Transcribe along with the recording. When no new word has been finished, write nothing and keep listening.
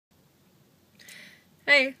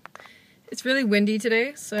Hey, it's really windy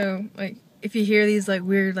today, so like if you hear these like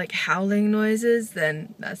weird like howling noises,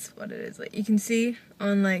 then that's what it is. Like you can see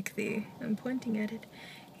on like I'm pointing at it.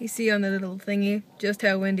 You see on the little thingy just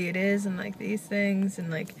how windy it is, and like these things, and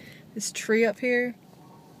like this tree up here.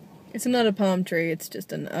 It's not a palm tree, it's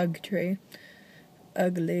just an ugg tree.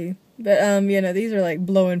 Ugly. But these are like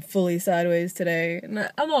blowing fully sideways today, and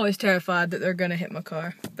I'm always terrified that they're gonna hit my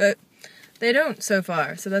car. But they don't so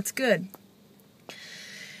far, so that's good.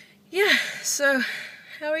 Yeah, so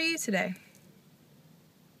how are you today?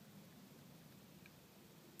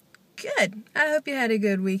 Good. I hope you had a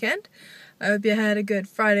good weekend. I hope you had a good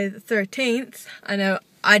Friday the 13th. I know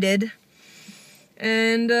I did.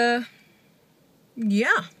 And,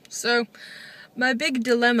 yeah. So, my big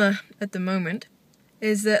dilemma at the moment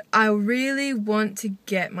is that I really want to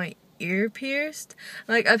get my ear pierced.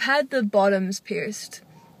 Like, I've had the bottoms pierced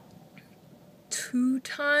 2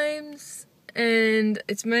 times. And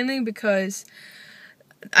it's mainly because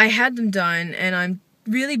I had them done and I'm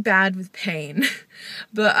really bad with pain,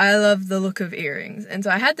 but I love the look of earrings. And so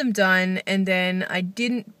I had them done and then I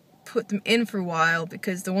didn't put them in for a while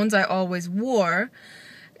because the ones I always wore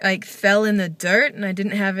like fell in the dirt and I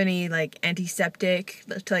didn't have any like antiseptic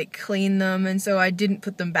to like clean them, and so I didn't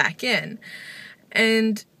put them back in.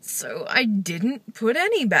 And so I didn't put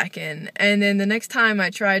any back in. And then the next time I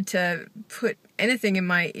tried to put anything in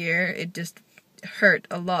my ear, it just hurt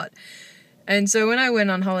a lot. And so when I went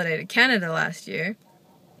on holiday to Canada last year,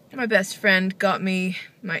 my best friend got me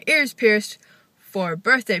my ears pierced for a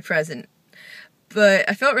birthday present. But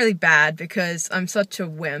I felt really bad because I'm such a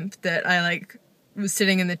wimp that I like was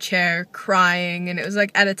sitting in the chair crying, and it was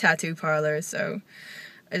like at a tattoo parlor, so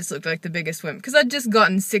I just looked like the biggest wimp because I'd just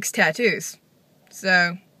gotten 6 tattoos.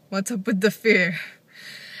 So, what's up with the fear?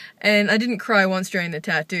 And I didn't cry once during the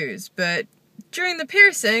tattoos, but during the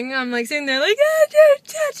piercing, I'm like sitting there like, don't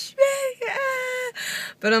touch me, ah.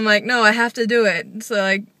 But I'm like, no, I have to do it. So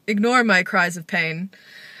like, ignore my cries of pain.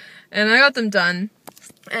 And I got them done.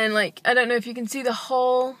 And like, I don't know if you can see the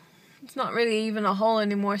hole. It's not really even a hole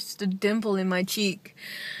anymore, it's just a dimple in my cheek.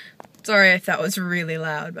 Sorry if that was really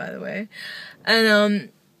loud, by the way. And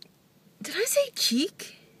did I say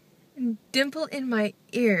cheek? Dimple in my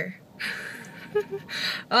ear.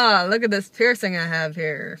 Ah, look at this piercing I have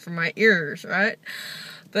here for my ears, right?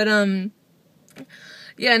 But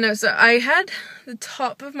yeah, no, so I had the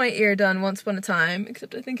top of my ear done once upon a time,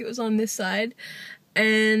 except I think it was on this side,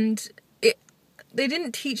 and they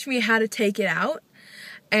didn't teach me how to take it out.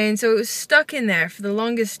 And so it was stuck in there for the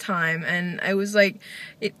longest time, and I was like,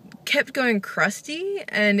 it kept going crusty,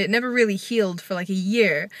 and it never really healed for like a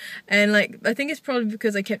year. And like, I think it's probably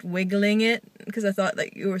because I kept wiggling it, because I thought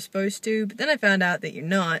that you were supposed to, but then I found out that you're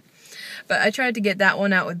not. But I tried to get that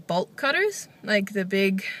one out with bolt cutters, like the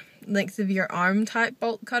big length of your arm type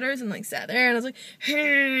bolt cutters, and like sat there, and I was like,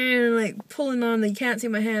 and like pulling on you can't see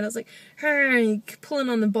my hand, I was like, pulling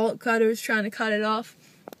on the bolt cutters, trying to cut it off,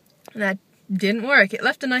 and that didn't work. It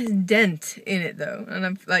left a nice dent in it though,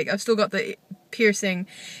 and I've still got the piercing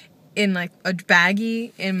in like a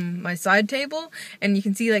baggie in my side table, and you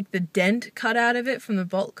can see like the dent cut out of it from the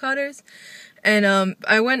bolt cutters. And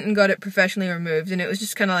I went and got it professionally removed, and it was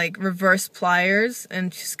just kind of like reverse pliers,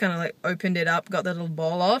 and just kind of like opened it up, got the little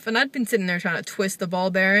ball off, and I'd been sitting there trying to twist the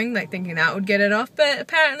ball bearing, like thinking that would get it off, but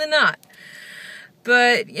apparently not.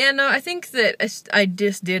 But, yeah, no, I think that I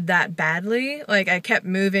just did that badly. Like, I kept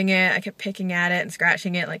moving it, I kept picking at it and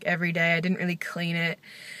scratching it, like, every day. I didn't really clean it.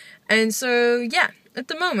 And so, yeah, at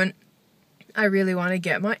the moment, I really want to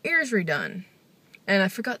get my ears redone. And I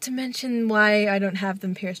forgot to mention why I don't have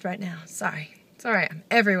them pierced right now. Sorry, I'm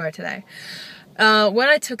everywhere today. When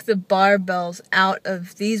I took the barbells out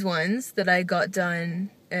of these ones that I got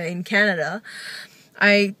done in Canada,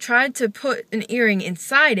 I tried to put an earring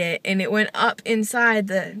inside it, and it went up inside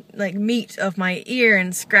the like meat of my ear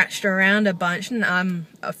and scratched around a bunch, and I'm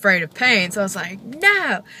afraid of pain, so I was like,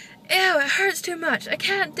 no, ew, it hurts too much, I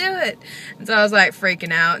can't do it. And so I was like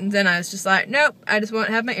freaking out, and then I was just like, nope, I just won't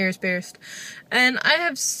have my ears pierced. And I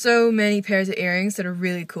have so many pairs of earrings that are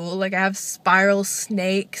really cool. Like, I have spiral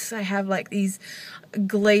snakes, I have like these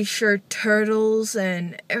glacier turtles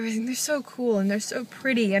and everything. They're so cool and they're so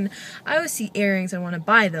pretty, and I always see earrings and want to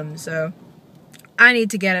buy them, so I need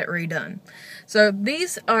to get it redone. So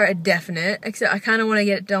these are a definite, except I kind of want to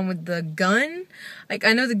get it done with the gun. Like,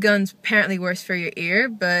 I know the gun's apparently worse for your ear,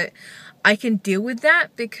 but I can deal with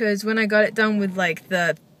that because when I got it done with like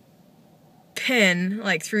the pin,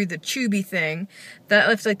 like through the tubey thing, that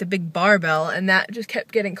left like the big barbell, and that just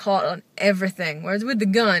kept getting caught on everything, whereas with the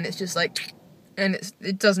gun it's just like, and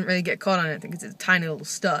it doesn't really get caught on anything because it's a tiny little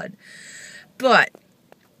stud. But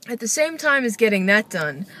at the same time as getting that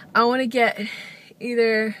done, I want to get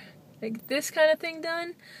either like this kind of thing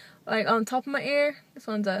done, like on top of my ear. This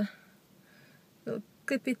one's a little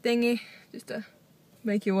clippy thingy, just to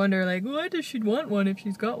make you wonder, like, why does she want one if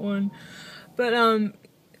she's got one? But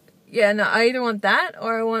yeah, no, I either want that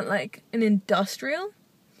or I want like an industrial.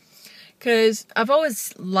 Because I've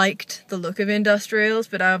always liked the look of industrials,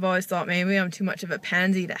 but I've always thought maybe I'm too much of a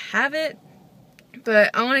pansy to have it.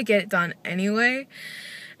 But I want to get it done anyway.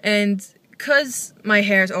 And because my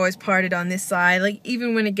hair is always parted on this side, like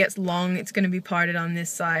even when it gets long, it's going to be parted on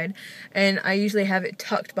this side. And I usually have it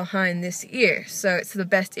tucked behind this ear, so it's the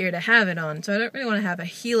best ear to have it on. So I don't really want to have a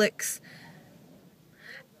helix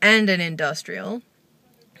and an industrial.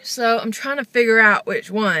 So I'm trying to figure out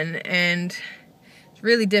which one, and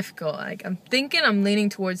really difficult. Like, I'm thinking I'm leaning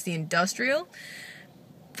towards the industrial,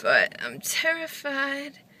 but I'm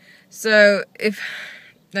terrified. So if,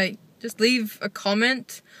 like, just leave a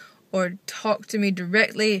comment or talk to me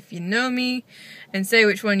directly if you know me and say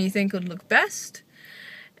which one you think would look best,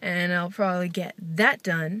 and I'll probably get that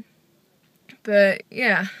done. But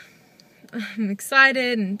yeah, I'm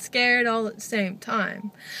excited and scared all at the same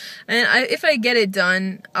time. And if I get it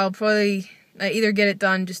done, I'll probably either get it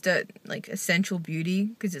done just at like Essential Beauty,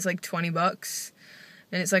 because it's like $20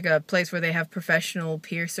 and it's like a place where they have professional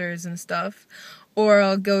piercers and stuff, or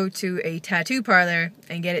I'll go to a tattoo parlor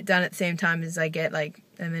and get it done at the same time as I get like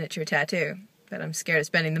a miniature tattoo. But I'm scared of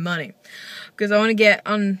spending the money, because I want to get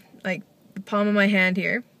on like the palm of my hand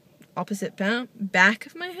here, opposite back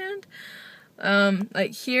of my hand,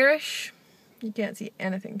 like here-ish. You can't see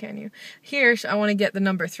anything, can you? Here-ish, I want to get the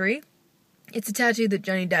number 3. It's a tattoo that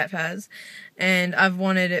Johnny Depp has, and I've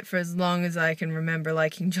wanted it for as long as I can remember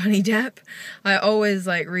liking Johnny Depp. I always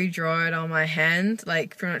like redraw it on my hand,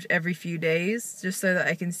 like pretty much every few days, just so that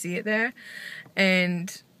I can see it there.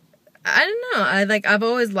 And I don't know, I've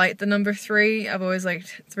always liked the number 3. I've always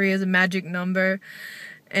liked 3 as a magic number,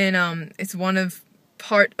 and it's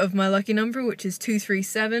part of my lucky number, which is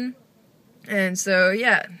 237. And so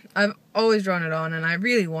yeah, I've always drawn it on, and I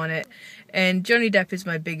really want it. And Johnny Depp is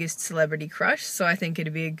my biggest celebrity crush, so I think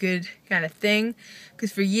it'd be a good kind of thing.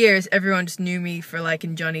 Because for years, everyone just knew me for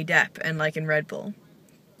liking Johnny Depp and liking Red Bull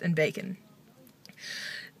and bacon.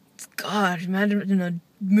 God, imagine a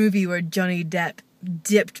movie where Johnny Depp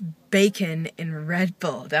dipped bacon in Red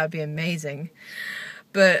Bull. That would be amazing.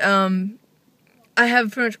 But I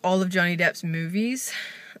have pretty much all of Johnny Depp's movies.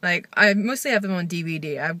 Like, I mostly have them on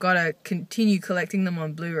DVD. I've got to continue collecting them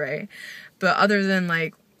on Blu-ray. But other than,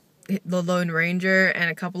 like, The Lone Ranger and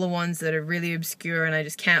a couple of ones that are really obscure and I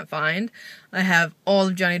just can't find, I have all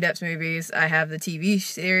of Johnny Depp's movies. I have the TV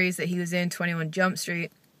series that he was in, 21 Jump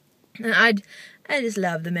Street. And I just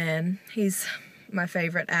love the man. He's my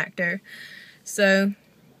favorite actor. So,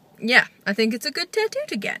 yeah, I think it's a good tattoo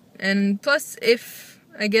to get. And plus, if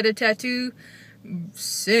I get a tattoo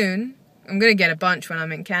soon, I'm going to get a bunch when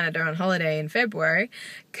I'm in Canada on holiday in February,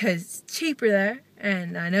 because it's cheaper there,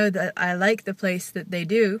 and I know that I like the place that they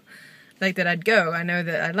do, like that I'd go. I know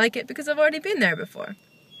that I like it because I've already been there before.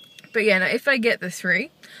 But yeah, now if I get the 3,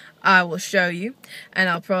 I will show you, and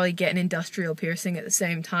I'll probably get an industrial piercing at the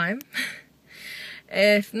same time.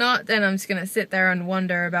 If not, then I'm just going to sit there and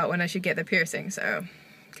wonder about when I should get the piercing, so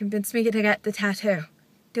convince me to get the tattoo.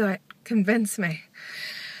 Do it. Convince me.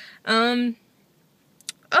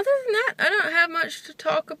 Other than that, I don't have much to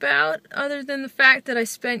talk about, other than the fact that I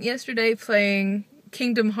spent yesterday playing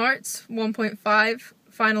Kingdom Hearts 1.5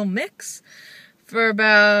 Final Mix for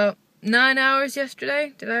about 9 hours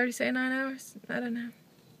yesterday. Did I already say 9 hours? I don't know.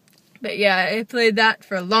 But yeah, I played that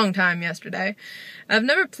for a long time yesterday. I've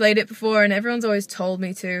never played it before, and everyone's always told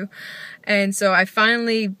me to. And so I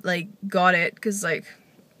finally, like, got it, because, like,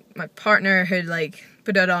 my partner had, like,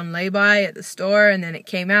 put it on lay-by at the store, and then it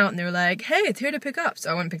came out, and they were like, hey, it's here to pick up. So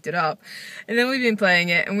I went and picked it up. And then we've been playing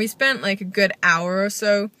it, and we spent, like, a good hour or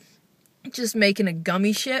so just making a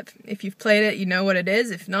Gummi ship. If you've played it, you know what it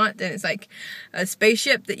is. If not, then it's like a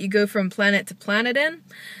spaceship that you go from planet to planet in,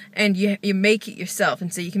 and you make it yourself,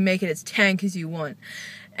 and so you can make it as tank as you want.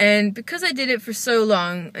 And because I did it for so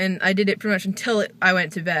long, and I did it pretty much until I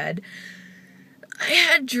went to bed, I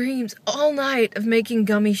had dreams all night of making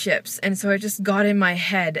Gummi ships, and so it just got in my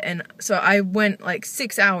head, and so I went like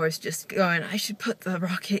 6 hours just going, I should put the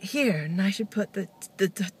rocket here, and I should put the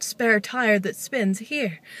spare tire that spins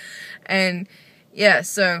here. And yeah,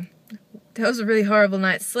 so that was a really horrible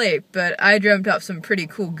night's sleep, but I dreamt up some pretty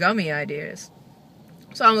cool Gummi ideas.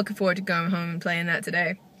 So I'm looking forward to going home and playing that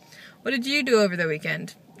today. What did you do over the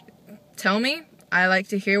weekend? Tell me. I like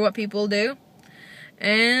to hear what people do.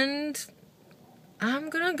 And I'm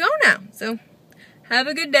gonna go now. So have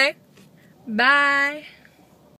a good day. Bye.